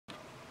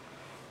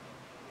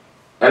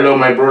Hello,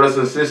 my brothers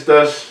and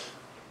sisters.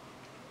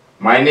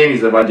 My name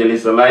is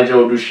Evangelist Elijah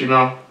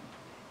Odusina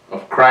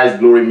of Christ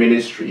Glory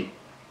Ministry.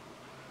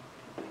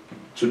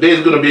 Today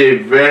is going to be a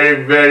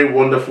very, very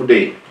wonderful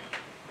day.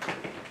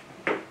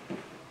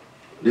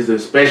 This is a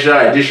special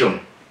edition,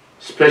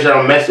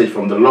 special message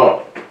from the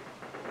Lord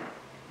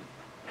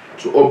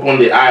to open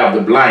the eye of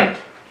the blind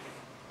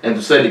and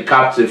to set the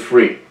captive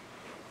free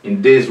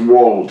in this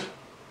world.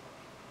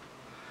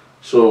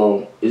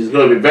 So it's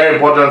going to be very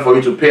important for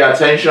you to pay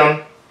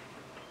attention.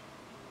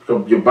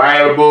 Your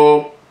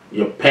Bible,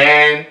 your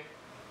pen,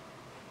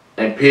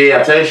 and pay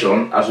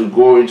attention as we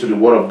go into the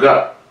Word of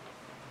God.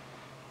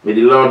 May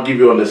the Lord give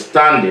you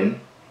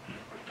understanding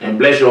and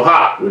bless your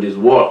heart with His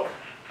Word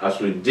as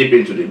we dip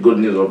into the good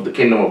news of the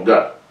kingdom of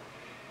God.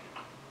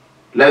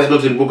 Let's go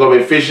to the book of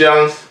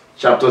Ephesians,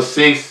 chapter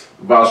 6,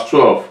 verse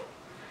 12.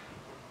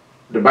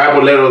 The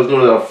Bible let us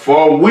know that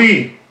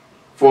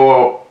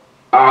for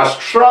our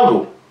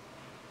struggle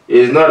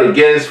is not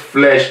against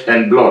flesh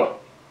and blood,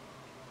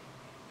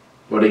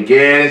 but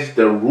against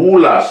the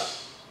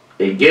rulers,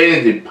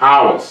 against the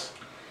powers,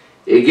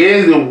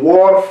 against the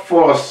world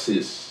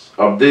forces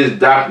of this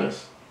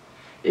darkness,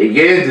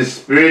 against the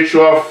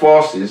spiritual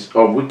forces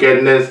of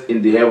wickedness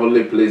in the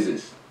heavenly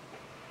places.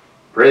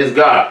 Praise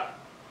God.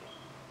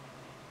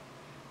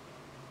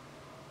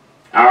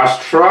 Our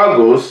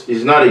struggles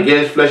is not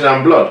against flesh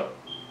and blood.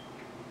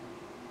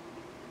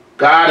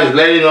 God is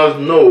letting us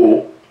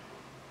know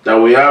that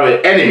we have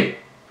an enemy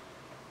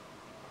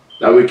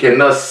that we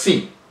cannot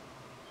see.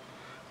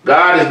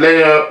 God is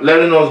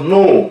letting us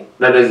know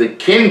that there's a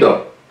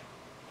kingdom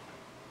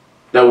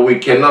that we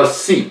cannot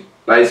see,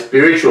 that is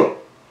spiritual.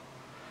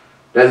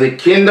 There's a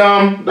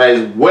kingdom that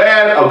is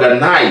well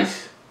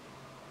organized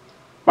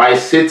by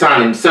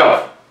Satan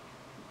himself,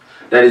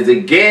 that is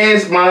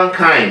against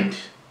mankind,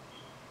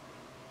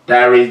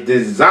 that is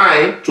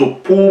designed to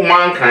pull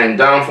mankind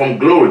down from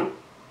glory.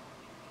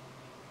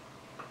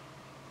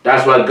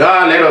 That's why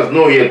God let us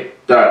know here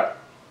that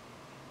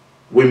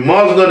we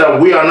must know that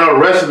we are not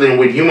wrestling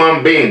with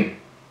human beings.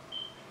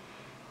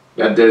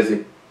 That there is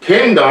a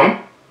kingdom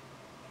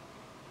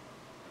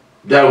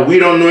that we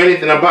don't know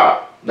anything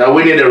about. That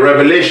we need a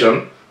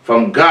revelation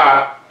from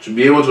God to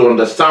be able to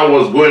understand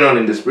what's going on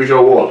in the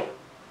spiritual world.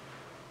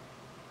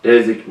 There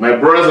is my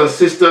brothers and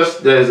sisters,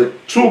 there is a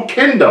true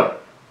kingdom.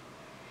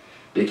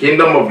 The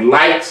kingdom of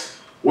light,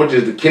 which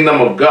is the kingdom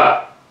of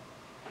God.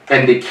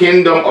 And the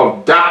kingdom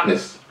of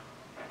darkness,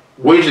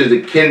 which is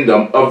the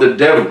kingdom of the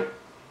devil.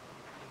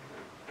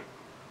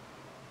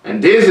 And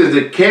this is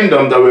the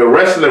kingdom that we're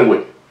wrestling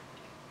with.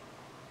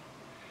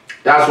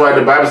 That's why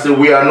the Bible says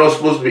we are not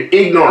supposed to be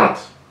ignorant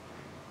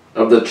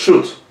of the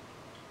truth.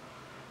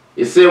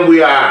 It says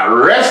we are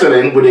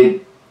wrestling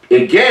with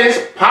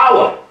against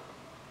power,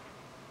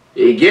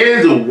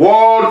 against the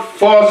world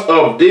force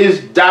of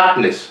this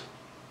darkness.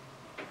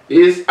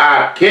 This is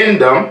our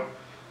kingdom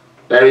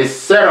that is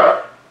set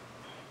up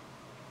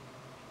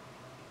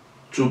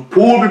to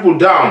pull people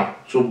down,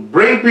 to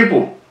bring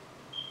people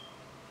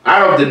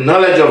out of the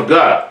knowledge of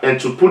God and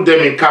to put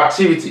them in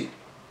captivity.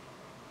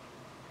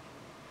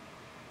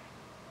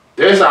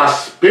 There's our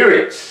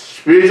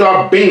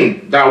spiritual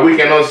being that we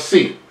cannot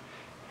see.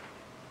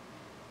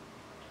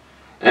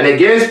 And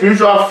against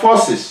spiritual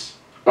forces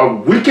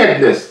of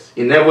wickedness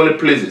in heavenly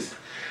places.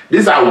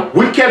 These are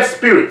wicked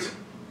spirits.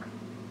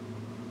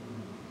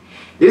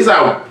 These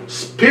are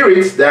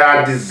spirits that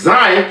are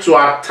designed to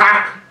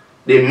attack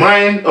the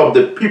mind of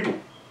the people.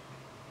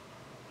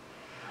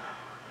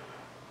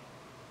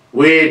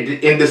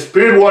 In the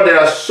spirit world, there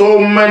are so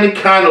many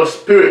kinds of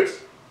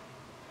spirits.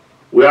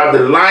 We have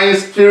the lion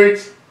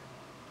spirit,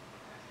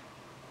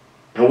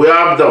 and we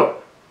have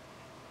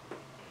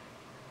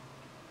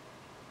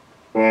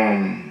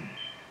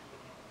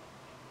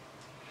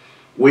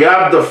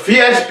the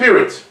fear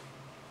spirit.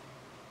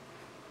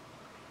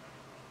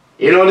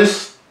 You know,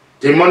 these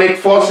demonic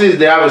forces,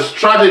 they have a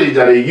strategy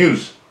that they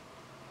use.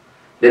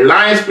 The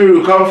lion spirit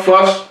will come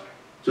first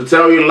to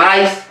tell you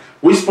lies,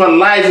 whisper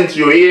lies into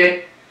your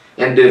ear,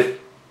 and the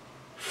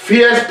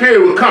fear spirit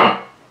will come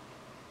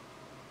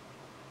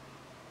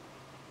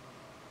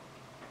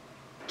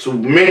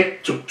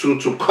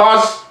to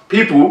cause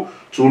people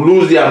to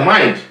lose their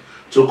mind,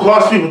 to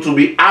cause people to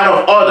be out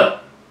of order.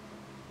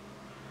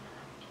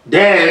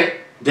 Then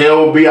there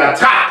will be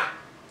attack.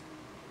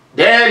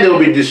 Then there will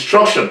be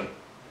destruction.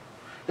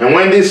 And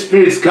when these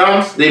spirits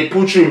comes, they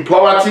put you in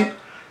poverty.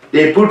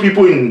 They put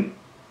people in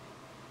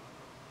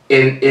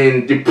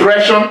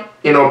depression,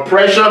 in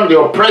oppression. They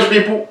oppress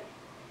people.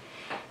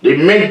 They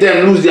make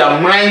them lose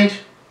their mind,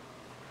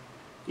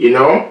 you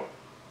know.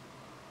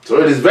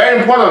 So it is very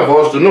important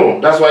for us to know.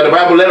 That's why the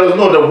Bible let us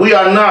know that we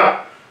are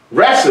not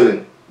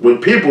wrestling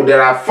with people. There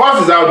are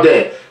forces out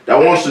there that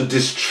wants to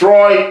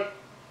destroy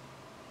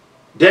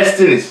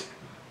destinies,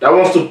 that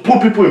wants to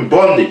put people in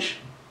bondage.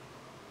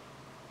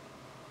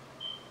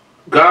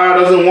 God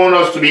doesn't want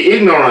us to be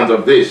ignorant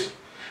of this.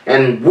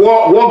 And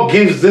what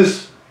gives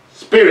these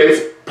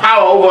spirits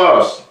power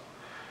over us?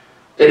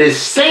 It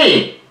is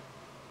sin.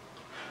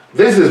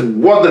 This is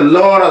what the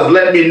Lord has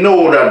let me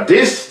know, that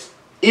this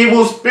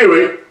evil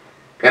spirit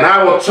can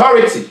have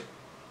authority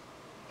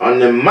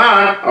on a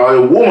man or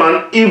a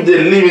woman if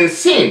they live in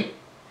sin.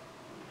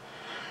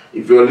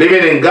 If you're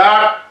living in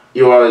God,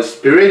 you are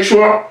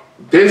spiritual,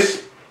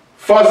 these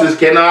forces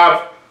can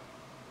have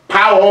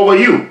power over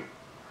you.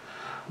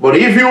 But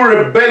if you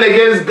rebel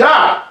against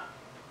God,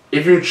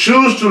 if you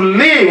choose to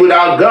live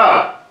without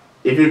God,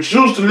 if you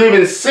choose to live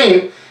in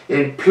sin,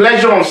 in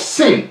pleasure of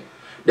sin,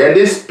 then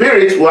these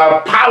spirits will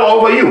have power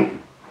over you.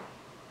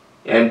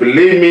 And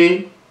believe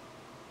me,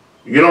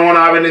 you don't want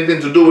to have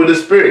anything to do with the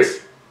spirits,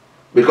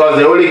 because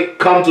they only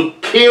come to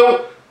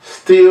kill,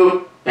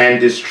 steal, and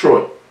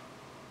destroy.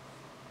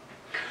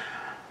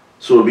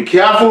 So be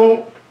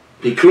careful,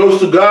 be close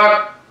to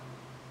God,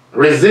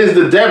 resist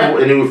the devil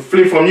and he will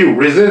flee from you.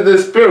 Resist the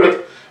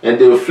spirit and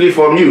they will flee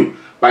from you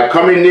by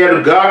coming near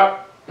to God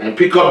and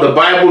pick up the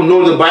Bible,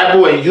 know the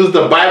Bible and use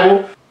the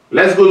Bible.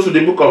 Let's go to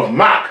the book of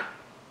Mark,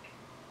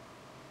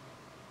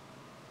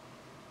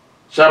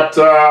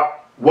 chapter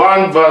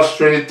 1, verse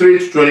 23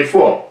 to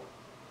 24.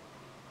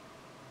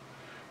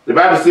 The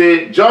Bible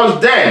says,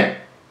 just then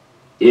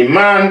a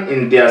man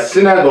in their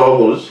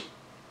synagogue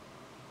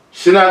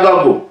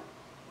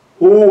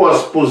who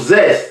was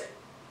possessed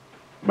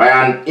by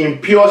an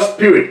impure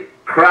spirit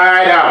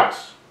cried out,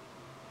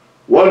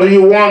 "What do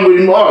you want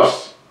with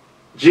us,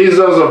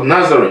 Jesus of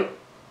Nazareth?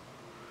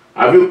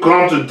 Have you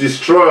come to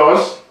destroy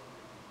us?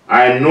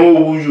 I know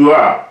who you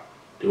are,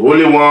 the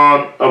Holy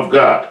One of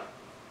God."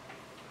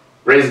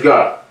 Praise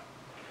God.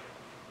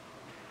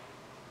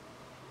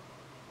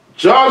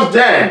 Just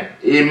then,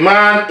 a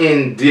man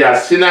in their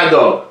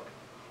synagogue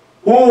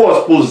who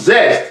was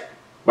possessed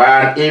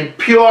by an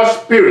impure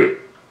spirit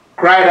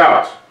cried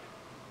out,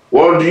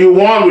 "What do you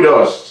want with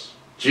us,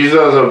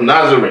 Jesus of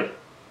Nazareth?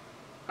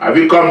 Have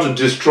you come to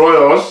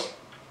destroy us?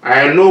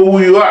 I know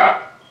who you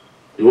are,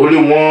 the Holy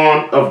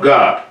One of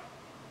God."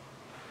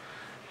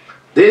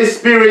 This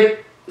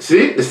spirit,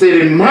 see, they say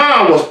the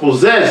man was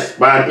possessed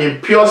by an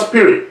impure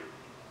spirit.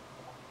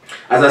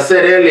 As I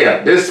said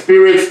earlier, these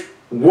spirits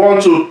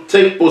want to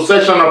take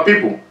possession of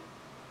people.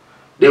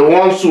 They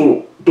want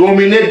to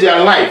dominate their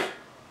life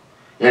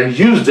and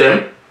use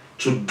them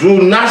to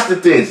do nasty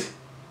things.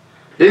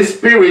 These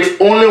spirits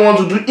only want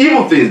to do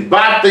evil things,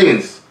 bad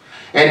things,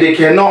 and they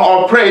cannot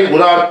operate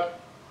without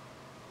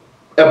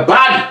a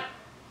body.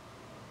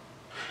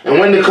 And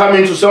when they come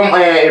into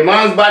a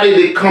man's body,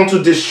 they come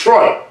to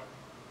destroy.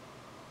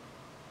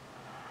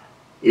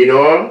 You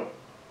know,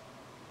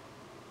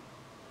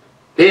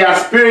 they are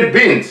spirit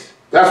beings.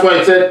 That's why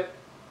it said,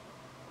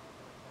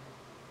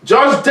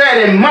 just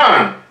then a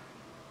man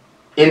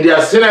in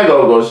their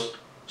synagogue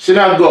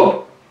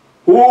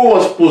who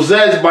was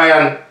possessed by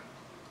an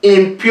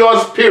impure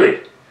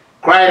spirit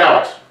cried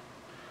out.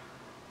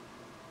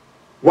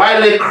 Why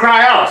did they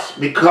cry out?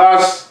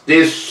 Because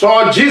they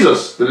saw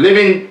Jesus, the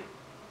living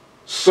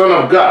Son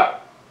of God.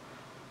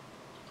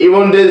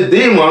 Even the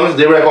demons,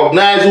 they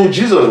recognized who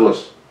Jesus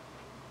was.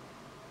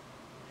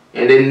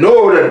 And they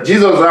know that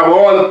Jesus has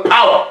all the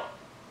power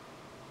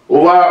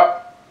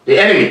over the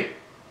enemy.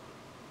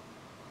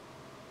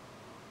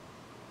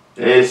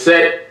 And he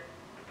said,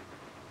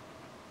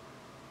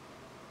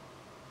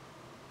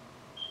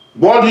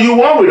 "What do you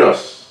want with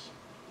us,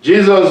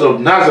 Jesus of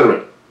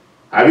Nazareth?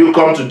 Have you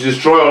come to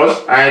destroy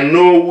us? I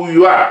know who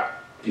you are,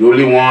 the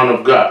Holy One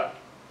of God."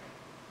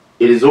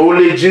 It is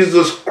only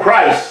Jesus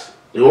Christ,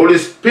 the Holy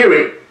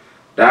Spirit,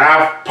 that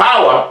have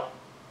power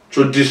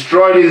to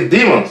destroy these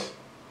demons.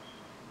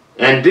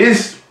 And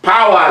this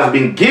power has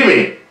been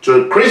given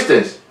to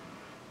Christians.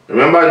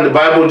 Remember in the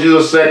Bible,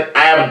 Jesus said,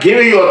 "I have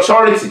given you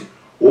authority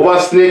over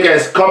snake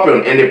and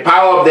scorpion and the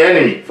power of the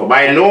enemy, for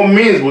by no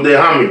means will they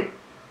harm you."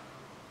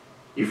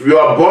 If you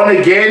are born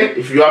again,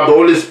 if you have the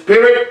Holy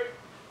Spirit,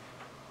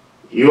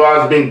 you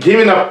have been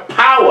given a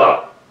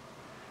power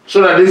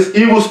so that this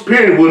evil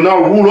spirit will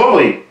not rule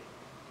over you.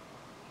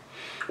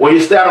 When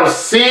you stay out of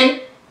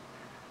sin,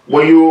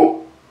 when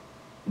you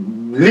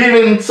live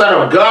inside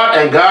of God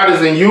and God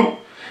is in you,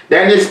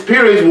 then the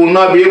spirits will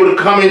not be able to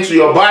come into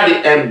your body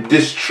and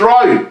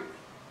destroy you.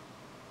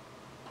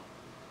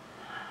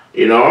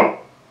 You know,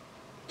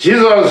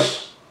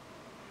 Jesus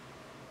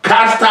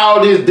cast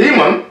out this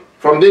demon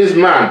from this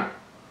man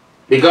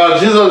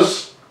because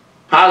Jesus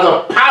has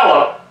a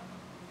power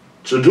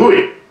to do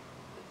it.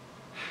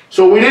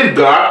 So we need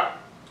God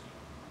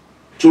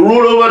to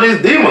rule over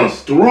these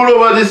demons, to rule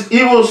over this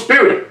evil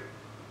spirit,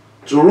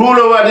 to rule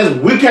over this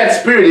wicked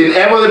spirit in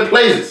heavenly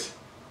places.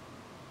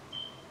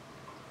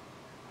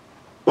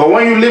 But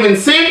when you live in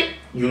sin,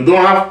 you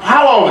don't have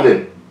power over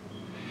them,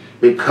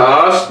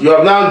 because you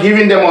have now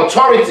given them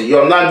authority, you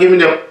have now given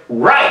them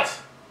right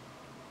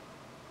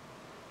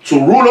to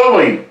rule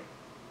over you.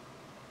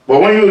 But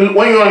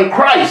when you're in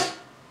Christ,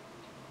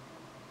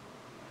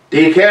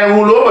 they can't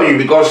rule over you,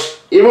 because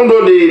even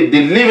though they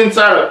live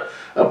inside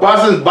a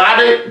person's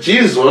body,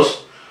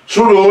 Jesus,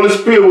 through the Holy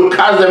Spirit, will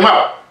cast them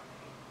out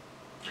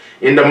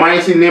in the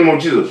mighty name of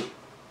Jesus.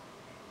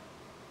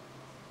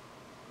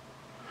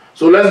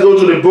 So let's go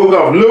to the book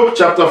of Luke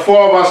chapter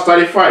 4 verse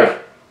 35.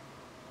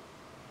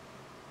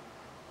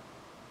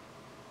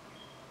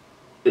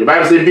 The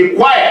Bible says, be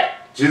quiet.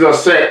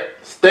 Jesus said,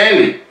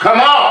 Stanley, come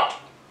out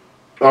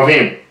of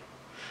him.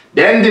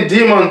 Then the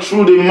demon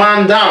threw the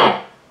man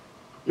down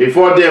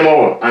before them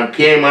all and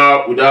came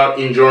out without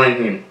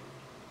injuring him.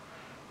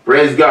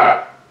 Praise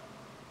God.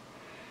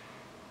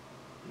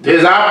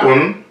 This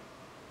happened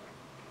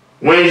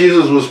when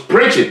Jesus was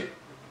preaching.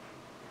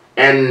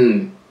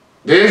 And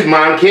this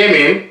man came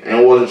in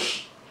and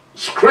was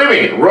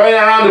screaming, running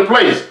around the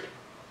place.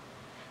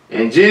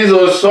 And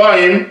Jesus saw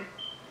him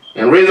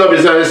and raised up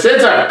his hand and said,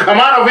 Satan, come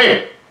out of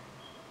him.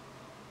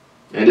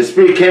 And the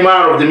spirit came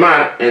out of the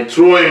man and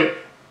threw him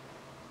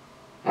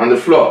on the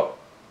floor.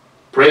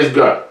 Praise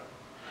God.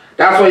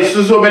 That's why you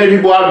see so many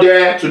people out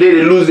there today,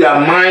 they lose their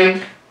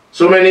mind.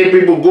 So many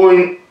people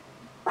going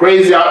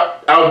crazy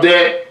out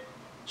there.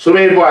 So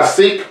many people are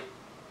sick.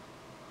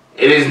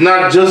 It is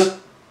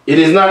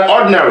not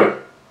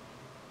ordinary.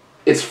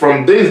 It's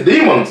from these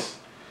demons.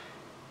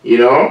 You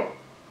know.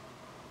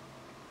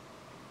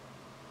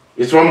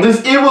 It's from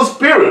this evil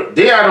spirit.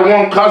 They are the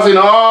one causing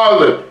all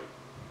the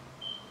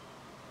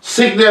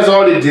sickness,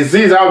 all the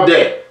disease out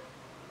there.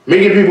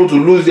 Making people to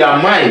lose their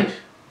mind.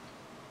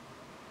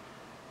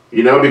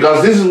 You know,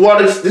 because this is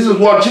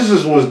what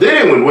Jesus was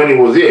dealing with when he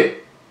was here.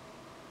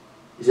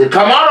 He said,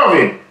 come out of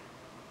him.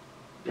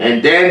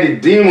 And then the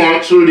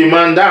demon threw the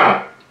man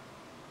down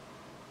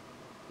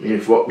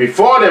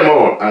before them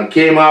all and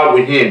came out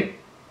of him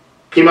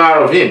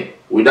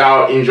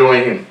without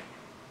injuring him.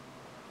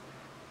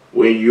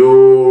 When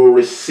you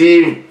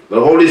receive the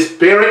Holy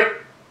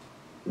Spirit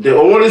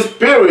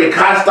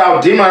casts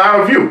out demon out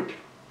of you.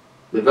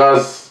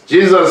 Because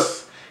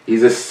Jesus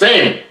is the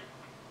same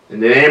in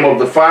the name of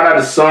the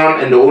Father, the Son,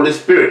 and the Holy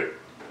Spirit.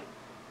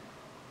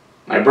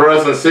 My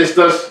brothers and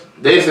sisters,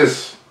 this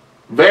is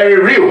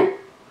very real.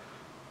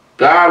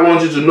 God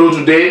wants you to know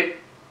today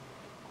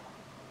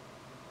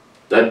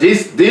that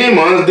these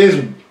demons,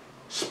 these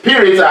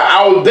spirits are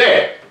out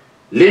there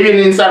living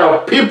inside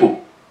of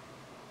people,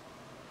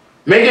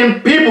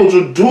 making people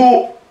to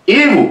do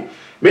evil,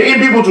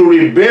 making people to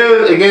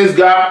rebel against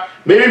God,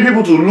 making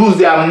people to lose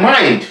their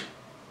mind.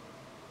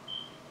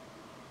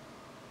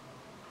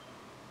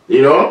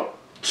 You know,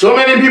 so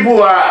many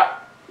people are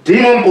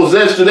demon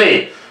possessed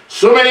today.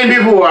 So many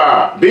people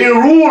are being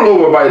ruled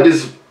over by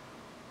this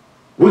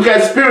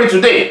wicked spirit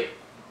today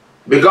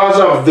because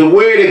of the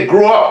way they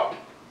grew up.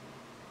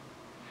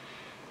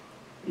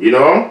 You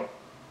know,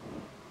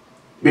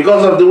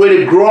 because of the way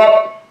they grow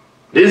up,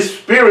 these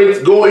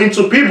spirits go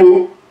into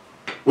people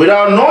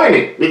without knowing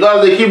it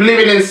because they keep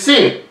living in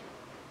sin.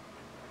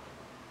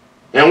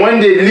 And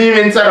when they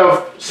live inside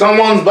of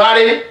someone's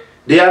body,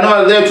 they are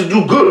not there to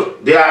do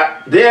good. They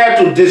are there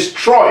to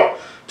destroy,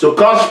 to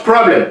cause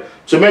problems,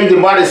 to make the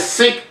body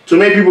sick, to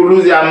make people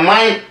lose their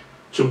mind,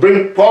 to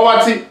bring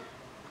poverty,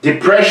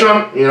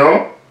 depression, you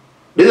know.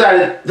 These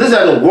are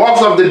the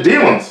works of the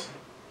demons.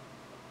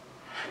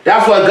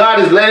 That's why God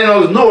is letting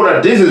us know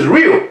that this is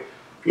real.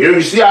 You know,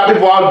 you see how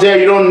people out there,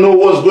 you don't know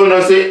what's going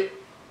on, say,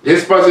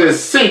 this person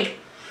is sick.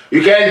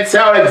 You can't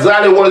tell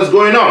exactly what is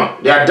going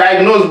on. They are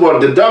diagnosed, but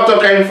the doctor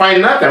can't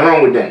find nothing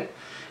wrong with them.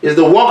 It's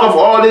the work of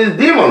all these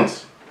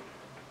demons.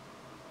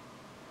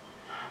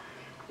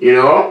 You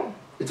know,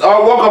 it's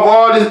all work of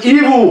all these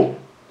evil,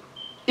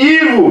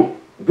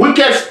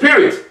 wicked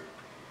spirits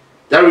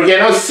that we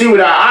cannot see with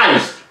our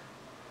eyes.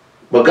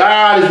 But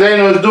God is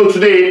letting us know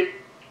today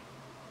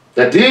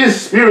that these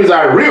spirits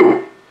are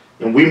real.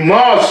 And we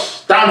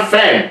must stand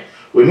firm.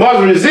 We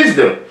must resist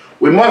them.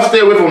 We must stay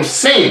away from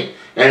sin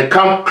and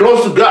come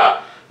close to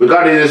God.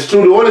 Because it is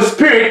through the Holy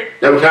Spirit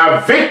that we can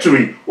have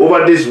victory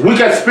over these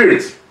wicked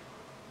spirits.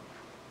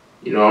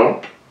 You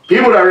know,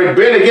 people that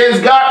rebel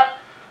against God,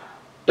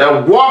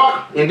 that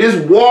walk in this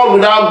world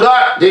without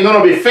God, they're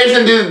going to be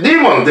facing these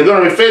demons. They're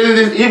going to be facing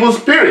these evil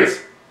spirits.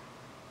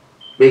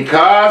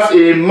 Because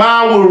a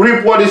man will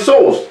reap what he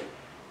sows.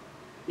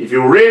 If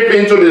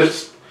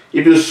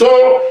you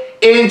sow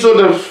into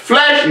the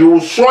flesh, you will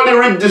surely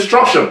reap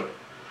destruction.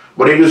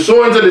 But if you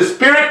sow into the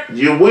spirit,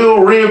 you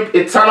will reap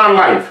eternal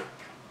life.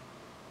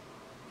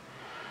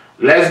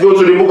 Let's go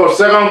to the book of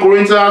 2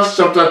 Corinthians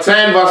chapter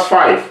 10 verse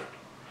 5.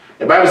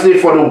 The Bible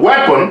says, for the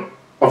weapon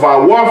of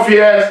our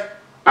warfare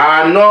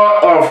are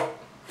not of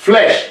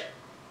flesh,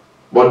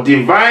 but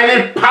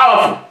divinely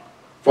powerful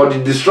for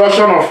the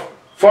destruction of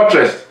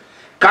fortress,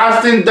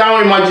 casting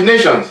down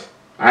imaginations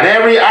and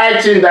every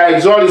high thing that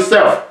exalts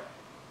itself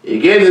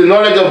against the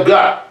knowledge of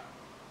God,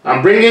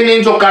 and bringing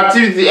into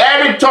captivity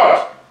every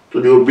thought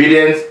to the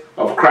obedience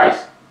of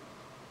Christ.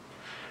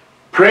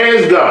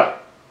 Praise God.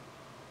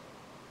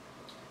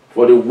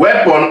 For the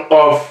weapon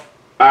of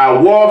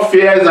our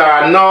warfare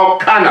are not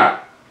carnal,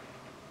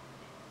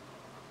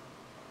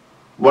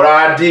 but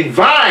are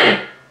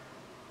divine,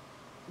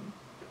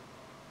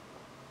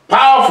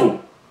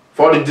 powerful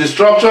for the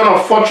destruction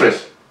of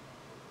fortress,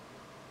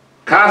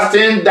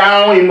 casting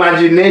down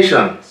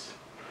imaginations.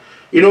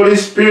 You know,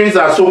 these spirits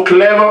are so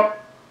clever.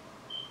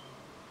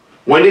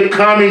 When they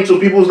come into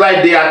people's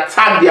life, they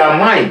attack their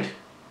mind.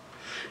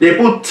 They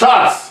put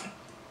thoughts,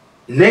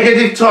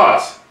 negative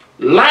thoughts,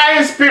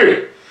 lying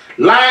spirit.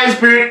 Lying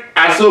spirit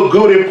are are so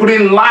good in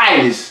putting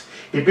lies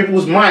in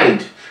people's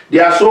mind. They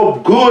are so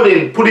good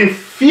in putting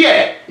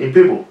fear in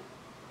people.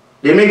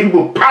 They make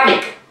people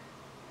panic.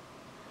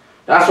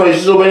 That's why you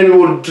see so many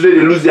people today,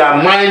 they lose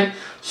their mind.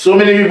 So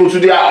many people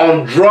today are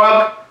on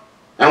drug.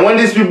 And when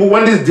these people,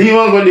 when these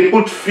demons, when they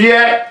put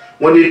fear,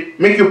 when they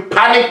make you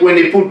panic, when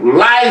they put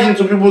lies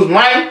into people's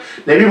mind,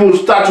 then people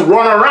start to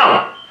run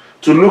around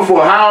to look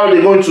for how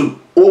they're going to,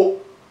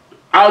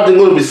 how they're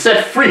going to be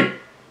set free.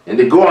 And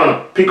they go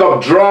and pick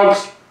up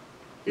drugs,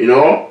 you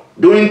know,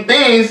 doing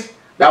things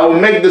that will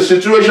make the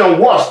situation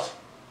worse.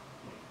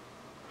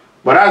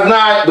 But that's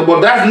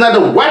not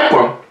the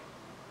weapon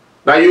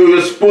that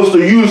you're supposed to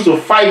use to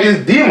fight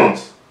these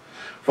demons.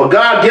 For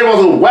God gave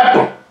us a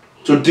weapon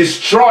to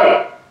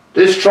destroy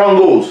these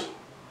strongholds.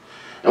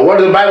 And what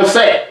does the Bible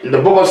say? In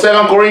the book of 2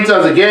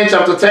 Corinthians, again,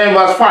 chapter 10,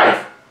 verse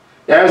 5.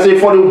 There it says,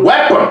 for the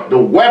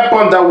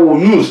weapon that we will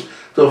use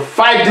to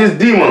fight these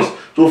demons,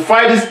 to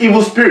fight these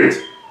evil spirits.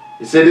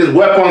 He said these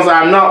weapons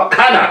are not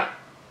carnal.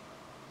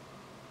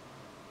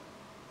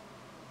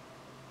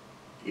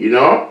 You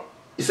know?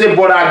 He said,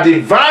 but are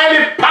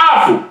divinely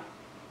powerful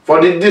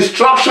for the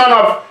destruction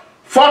of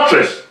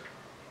fortress.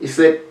 He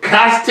said,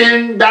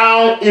 casting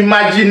down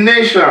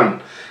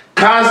imagination,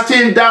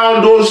 casting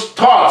down those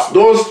thoughts,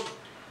 those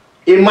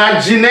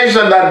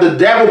imagination that the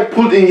devil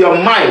put in your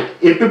mind,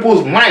 in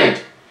people's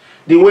mind,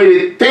 the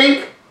way they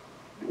think,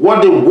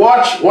 what they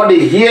watch, what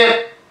they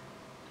hear,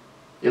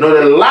 you know,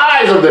 the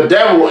lies of the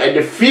devil and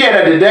the fear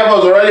that the devil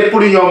has already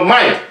put in your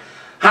mind.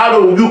 How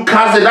do you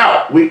cast it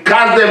out? We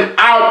cast them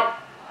out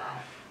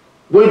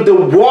with the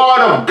word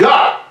of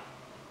God.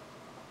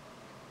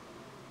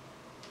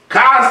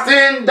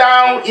 Casting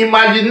down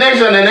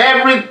imagination and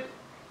everything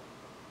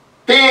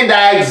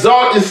that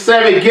exalts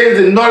itself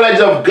against the knowledge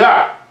of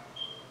God.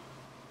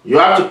 You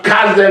have to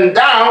cast them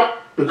down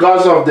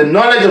because of the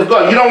knowledge of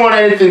God. You don't want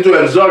anything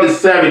to exalt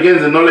itself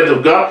against the knowledge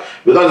of God,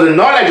 because the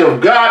knowledge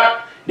of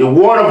God, the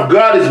word of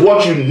God, is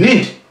what you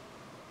need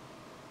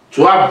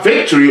to have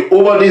victory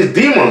over these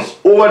demons,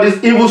 over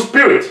this evil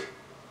spirit.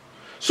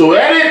 So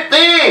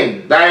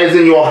anything that is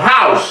in your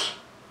house,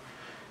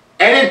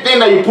 anything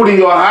that you put in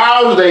your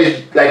house that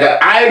is like an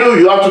idol,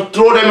 you have to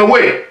throw them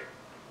away.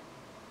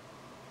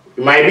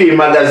 It might be a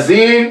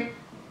magazine,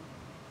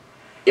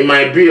 it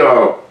might be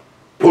a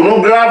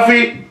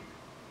pornography,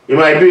 it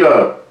might be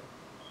a,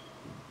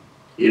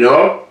 you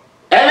know,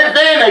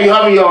 anything that you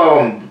have in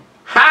your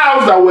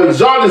house that will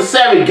exalt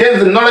itself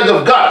against the knowledge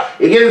of God,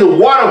 against the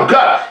word of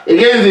God,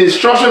 against the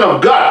instruction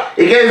of God,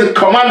 against the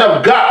command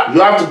of God.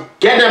 You have to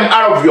get them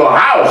out of your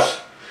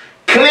house.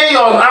 Clean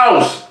your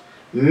house.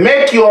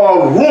 Make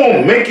your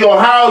room, make your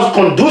house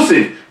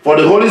conducive for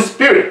the Holy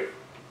Spirit.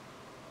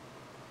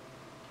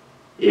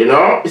 You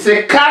know, it's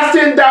a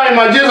casting down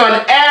imagination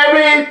on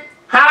every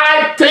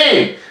high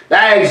thing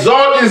that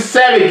exalts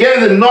itself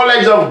against the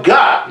knowledge of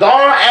God.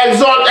 Don't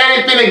exalt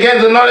anything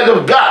against the knowledge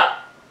of God.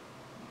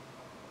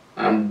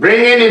 And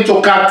bringing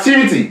into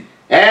captivity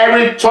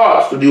every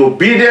thought to the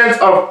obedience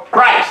of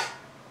Christ.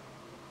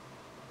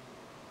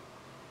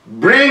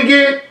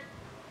 Bringing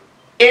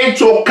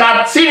into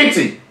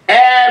captivity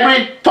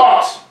every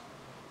thought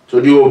to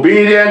the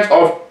obedience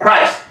of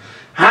Christ.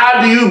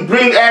 How do you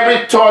bring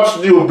every thought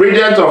to the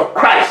obedience of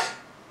Christ?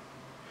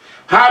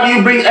 How do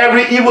you bring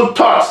every evil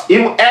thought,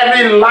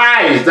 every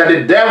lies that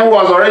the devil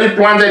has already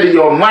planted in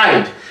your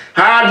mind?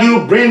 How do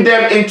you bring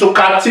them into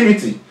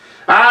captivity?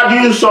 How do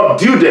you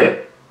subdue them?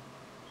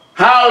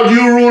 How do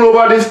you rule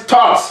over these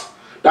thoughts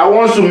that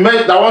wants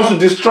to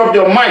disrupt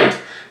your mind,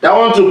 that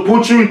want to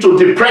put you into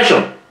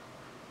depression?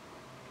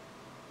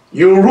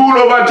 You rule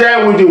over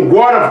them with the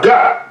word of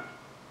God.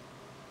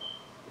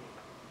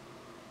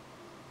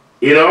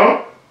 You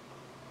know?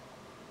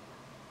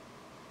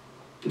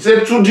 It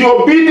said to the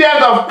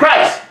obedience of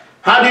Christ.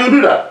 How do you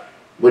do that?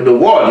 With the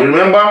word. You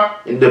remember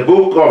in the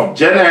book of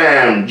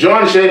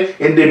John said,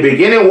 in the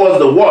beginning was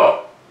the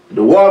word.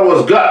 The word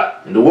was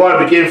God. And the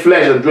word became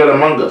flesh and dwelt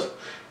among us.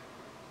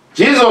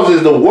 Jesus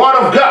is the word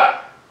of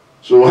God.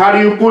 So how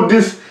do you put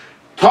these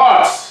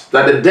thoughts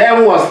that the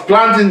devil was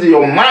planting into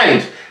your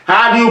mind?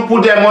 How do you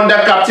put them under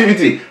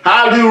captivity?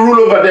 How do you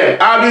rule over them?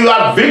 How do you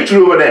have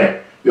victory over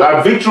them? You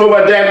have victory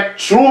over them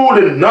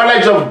through the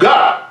knowledge of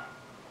God.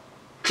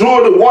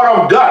 Through the word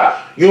of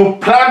God. You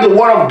plant the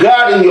word of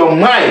God in your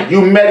mind.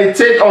 You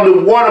meditate on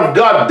the word of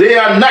God day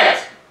and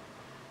night.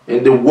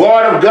 And the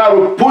word of God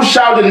will push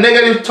out the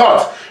negative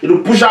thoughts. It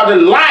will push out the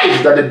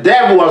lies that the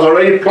devil has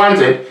already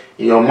planted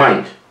in your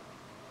mind.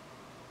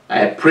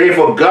 I pray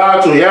for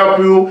God to help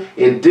you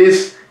in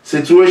this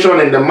situation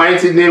in the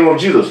mighty name of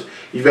Jesus.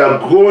 If you are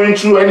going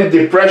through any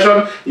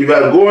depression, if you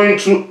are going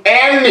through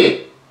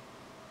any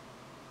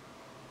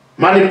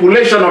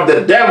manipulation of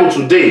the devil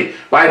today,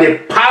 by the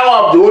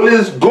power of the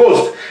Holy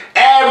Ghost,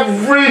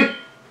 every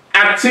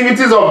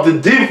activities of the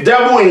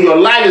devil in your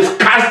life is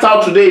cast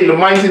out today in the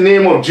mighty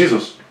name of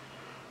Jesus.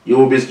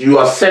 You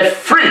are set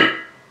free.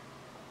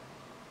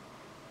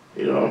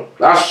 You know,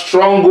 that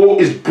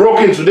stronghold is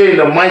broken today in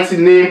the mighty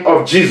name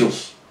of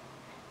Jesus.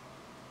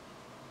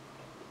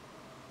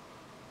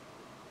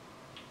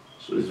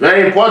 So it's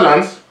very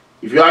important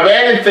if you have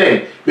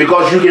anything,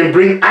 because you can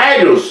bring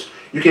idols,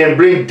 you can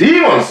bring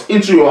demons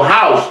into your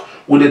house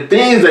with the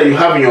things that you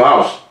have in your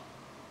house.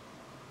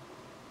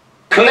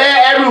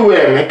 Clear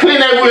everywhere, man.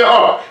 Clean everywhere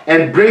up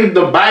and bring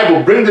the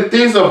Bible, bring the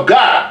things of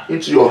God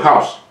into your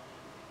house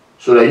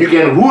so that you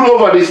can rule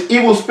over these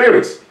evil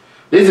spirits.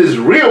 This is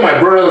real, my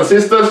brothers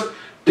and sisters.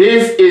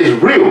 This is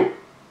real.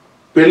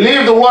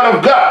 Believe the word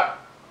of God.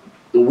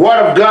 The word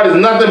of God is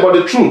nothing but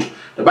the truth.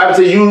 The Bible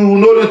says you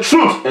know the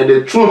truth and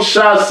the truth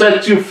shall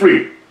set you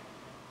free.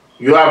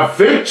 You have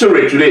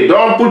victory today.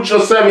 Don't put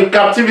yourself in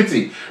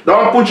captivity.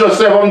 Don't put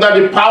yourself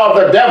under the power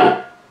of the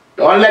devil.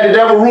 Don't let the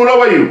devil rule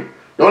over you.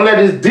 Don't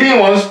let these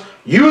demons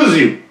use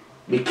you.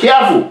 Be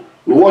careful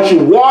with what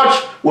you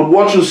watch, with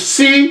what you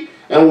see,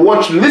 and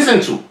what you listen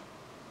to.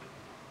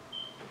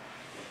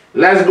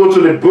 Let's go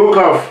to the book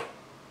of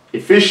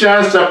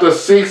Ephesians chapter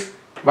 6,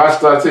 verse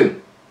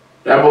 13.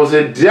 The Bible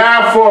says,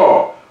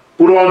 therefore,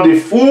 put on the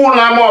full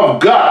armor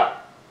of God,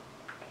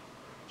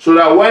 so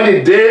that when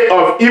the day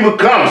of evil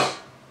comes,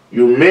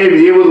 you may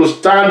be able to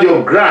stand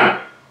your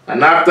ground,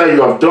 and after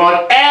you have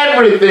done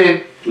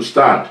everything, to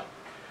stand.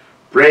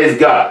 Praise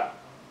God.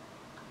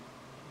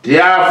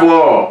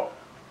 Therefore,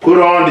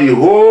 put on the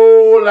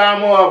whole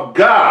armor of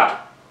God,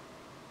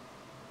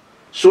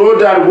 so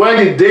that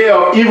when the day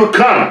of evil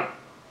comes,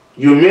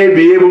 you may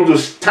be able to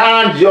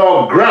stand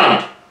your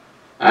ground,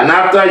 and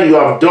after you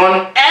have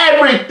done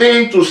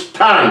everything, to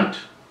stand.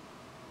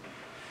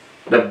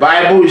 The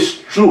Bible is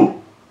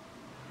true.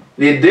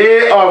 The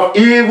day of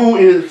evil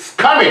is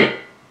coming.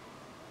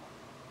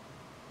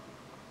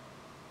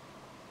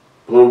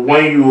 But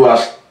when you are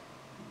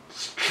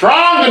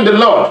strong in the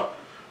Lord,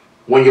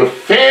 when your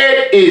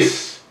faith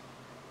is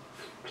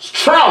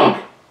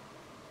strong,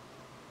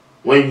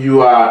 when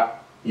you are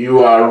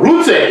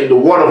rooted in the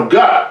word of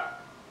God,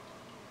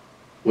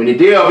 when the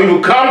day of evil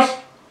comes,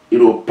 it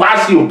will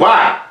pass you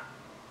by,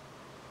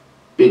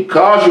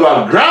 because you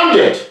are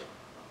grounded,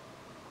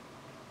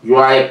 you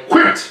are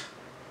equipped,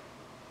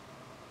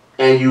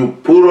 and you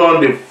put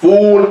on the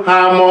full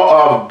armor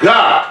of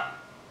God.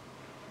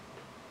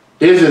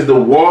 This is the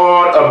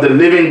word of the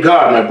living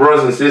God, my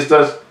brothers and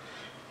sisters.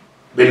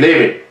 Believe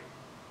it.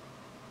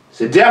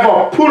 So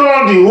therefore, put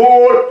on the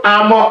whole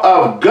armor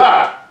of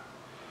God,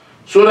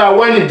 so that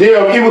when the day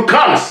of evil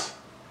comes,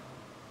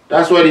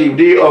 that's why the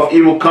day of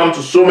evil comes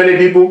to so many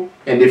people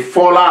and they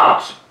fall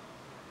out.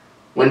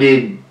 When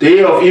the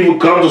day of evil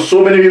comes to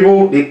so many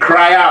people, they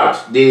cry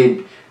out,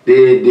 they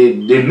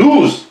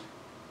lose.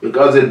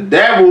 Because the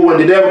devil, when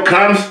the devil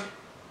comes,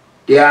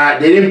 they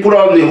didn't put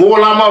on the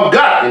whole armor of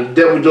God, and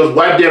the devil just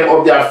wipe them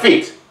off their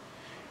feet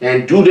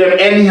and do them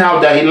anyhow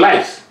that he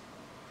likes.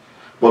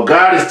 But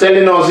God is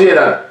telling us here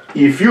that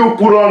if you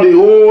put on the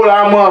whole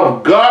armor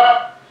of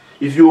God,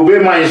 if you obey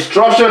my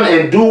instruction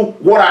and do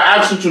what I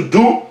ask you to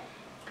do,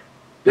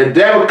 the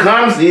devil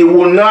comes, he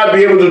will not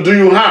be able to do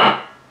you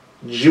harm.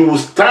 You will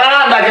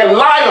stand like a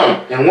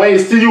lion, and when he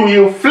sees you, he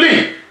will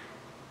flee.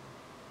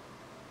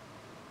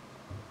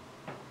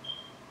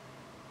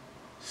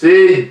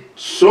 See,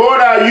 so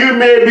that you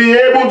may be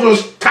able to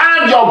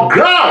stand your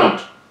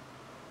ground,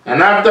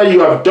 and after you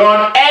have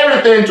done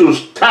everything to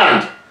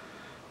stand.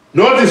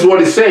 Notice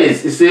what it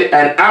says. It says,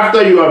 and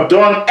after you have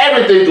done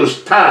everything to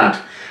stand,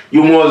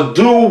 you must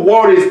do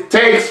what it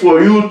takes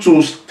for you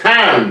to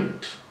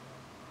stand.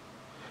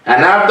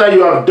 And after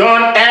you have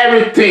done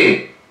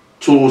everything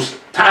to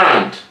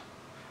stand,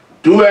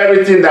 do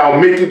everything that will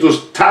make you to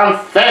stand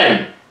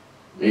firm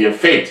in your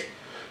faith,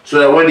 so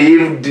that when the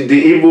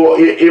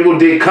evil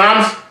day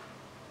comes,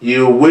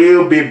 you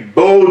will be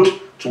bold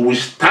to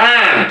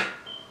withstand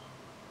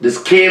the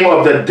scheme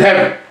of the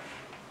devil.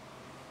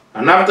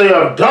 And after you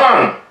have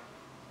done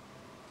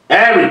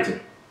everything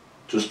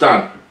to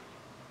stand,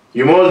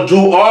 you must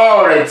do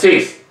all it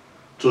takes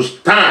to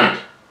stand.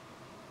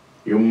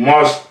 You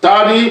must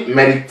study,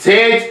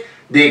 meditate,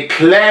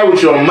 declare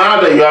with your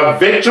mouth that you have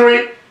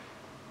victory.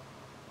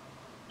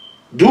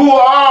 Do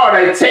all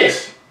that it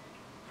takes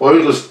for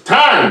you to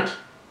stand,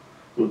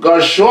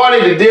 because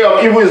surely the day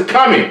of evil is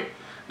coming.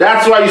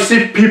 That's why you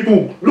see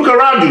people, look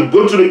around you,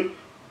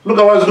 look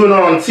at what's going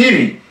on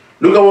TV,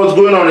 look at what's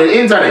going on the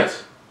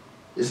internet.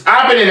 It's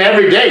happening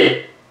every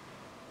day.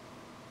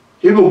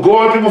 People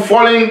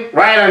falling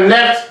right and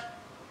left,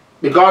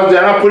 because they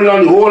are not putting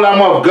on the whole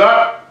armor of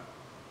God,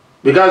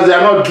 because they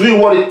are not doing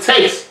what it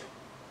takes,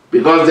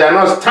 because they are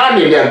not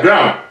standing their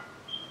ground.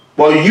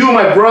 But you,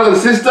 my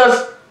brothers and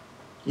sisters,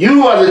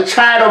 you as a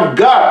child of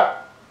God,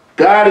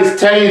 God is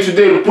telling you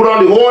today to put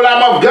on the whole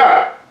armor of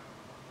God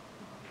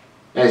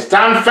and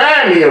stand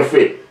firm in your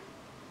faith.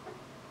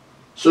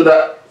 So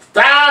that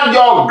stand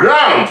your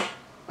ground,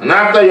 and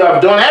after you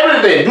have done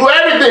everything, do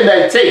everything that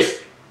it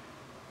takes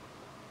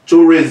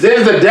to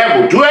resist the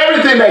devil. Do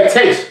everything that it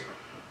takes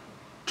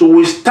to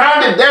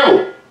withstand the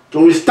devil,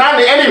 to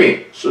withstand the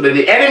enemy, so that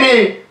the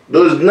enemy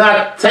does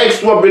not take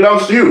what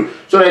belongs to you,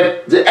 so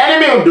that the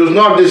enemy does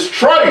not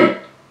destroy you.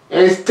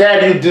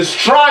 Instead, you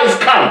destroy his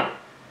camp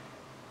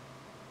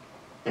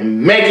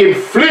and make him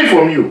flee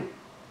from you.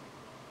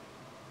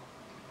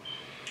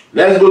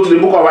 Let's go to the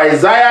book of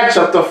Isaiah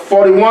chapter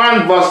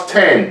 41 verse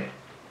 10.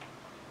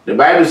 The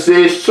Bible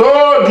says,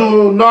 so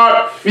do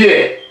not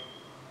fear,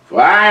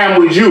 for I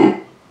am with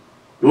you.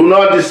 Do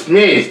not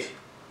dismiss,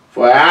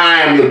 for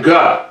I am your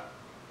God.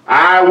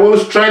 I will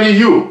strengthen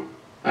you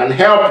and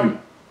help you.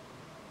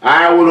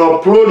 I will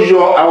uphold you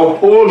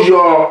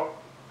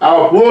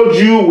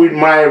with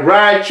my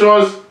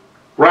righteous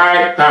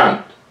right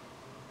hand.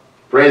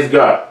 Praise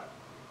God.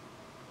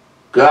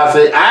 God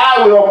said,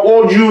 I will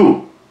uphold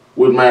you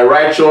with my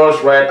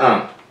righteous right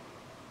hand.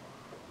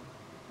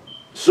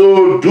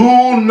 So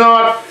do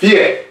not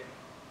fear.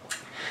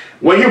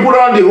 When you put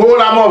on the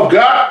whole armor of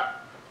God,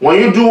 when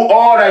you do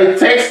all that it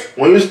takes,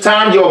 when you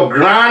stand your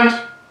ground,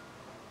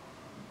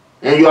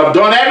 and you have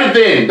done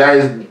everything that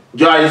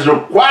is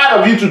required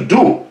of you to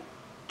do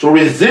to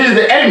resist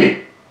the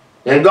enemy,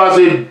 and God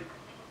said,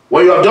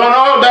 when you have done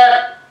all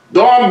that,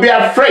 don't be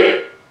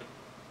afraid,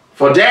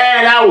 for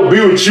then I will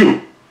be with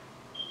you.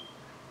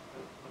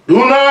 Do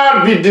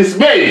not be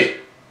dismayed,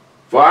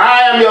 for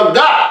I am your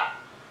God.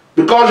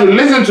 Because you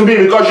listen to me,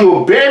 because you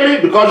obey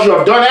me, because you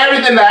have done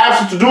everything that I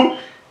asked you to do,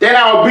 then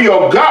I will be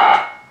your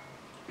God.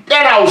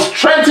 Then I will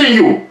strengthen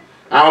you.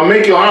 I will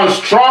make your hands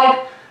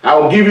strong. I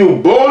will give you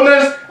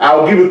boldness. I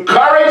will give you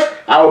courage.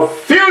 I will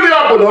fill you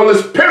up with the Holy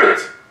Spirit.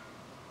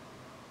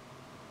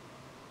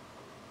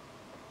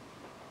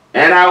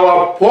 And I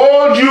will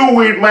uphold you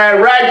with my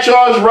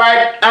righteous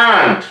right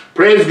hand.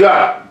 Praise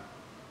God.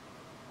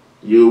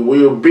 You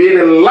will be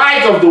the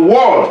light of the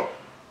world.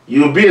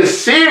 You will be a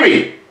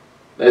city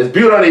that's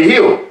built on a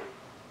hill.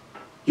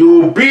 You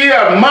will be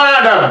a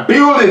man that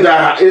builds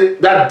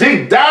that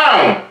dig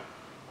down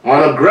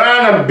on the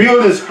ground and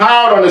build his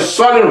house on a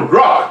solid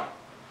rock.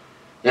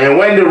 And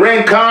when the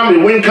rain comes,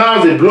 the wind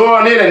comes, they blow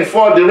on it and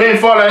the rain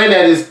falls on it,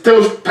 and it's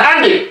still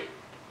standing.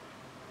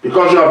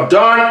 Because you have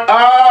done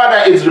all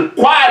that is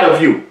required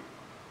of you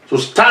to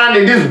stand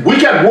in this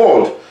wicked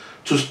world,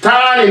 to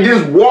stand in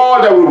this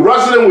world that we're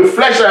wrestling with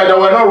flesh, that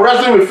we're not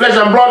wrestling with flesh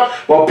and blood,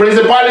 but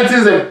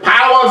principalities and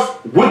powers,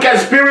 wicked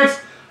spirits.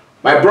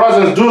 My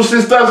brothers and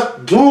sisters,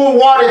 do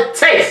what it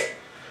takes.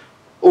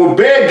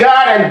 Obey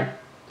God and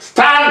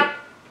stand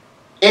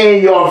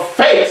in your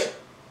faith.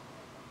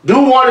 Do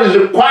what is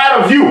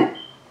required of you,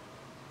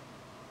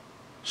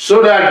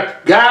 so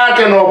that God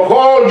can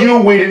uphold you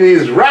with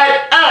his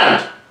right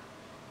hand.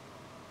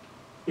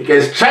 He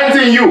can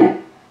strengthen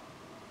you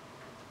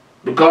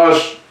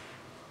because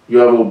you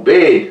have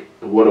obeyed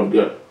the word of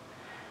God.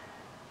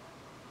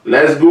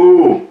 Let's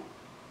go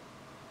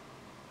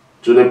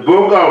to the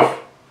book of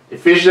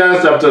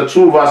Ephesians chapter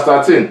 2 verse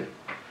 13.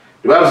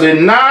 The Bible says,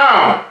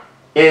 now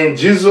in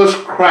Jesus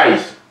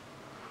Christ,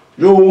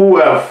 you who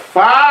were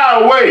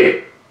far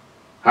away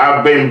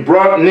have been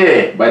brought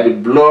near by the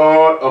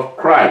blood of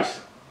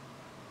Christ.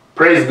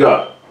 Praise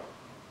God.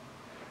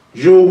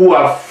 You who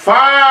are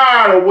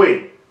far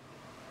away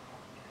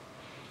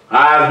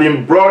have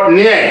been brought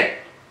near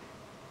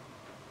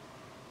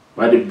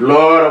by the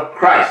blood of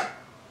Christ.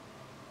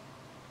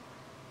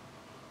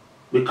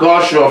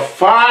 Because you are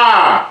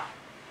far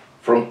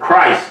from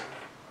Christ,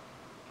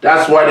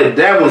 that's why the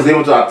devil is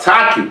able to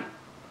attack you.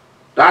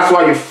 That's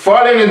why you're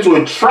falling into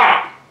a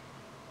trap,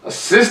 a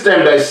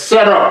system that is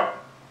set up,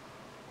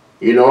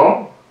 you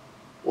know.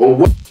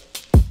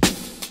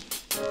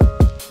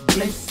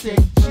 Blessed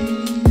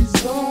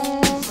Jesus,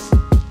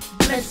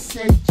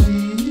 blessed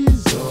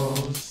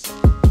Jesus,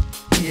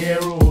 hear,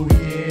 oh,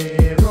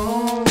 hear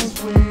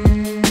us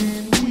when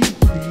we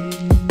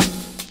plead.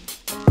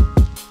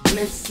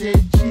 Blessed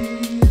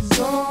Jesus,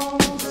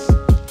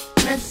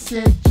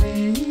 blessed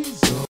Jesus.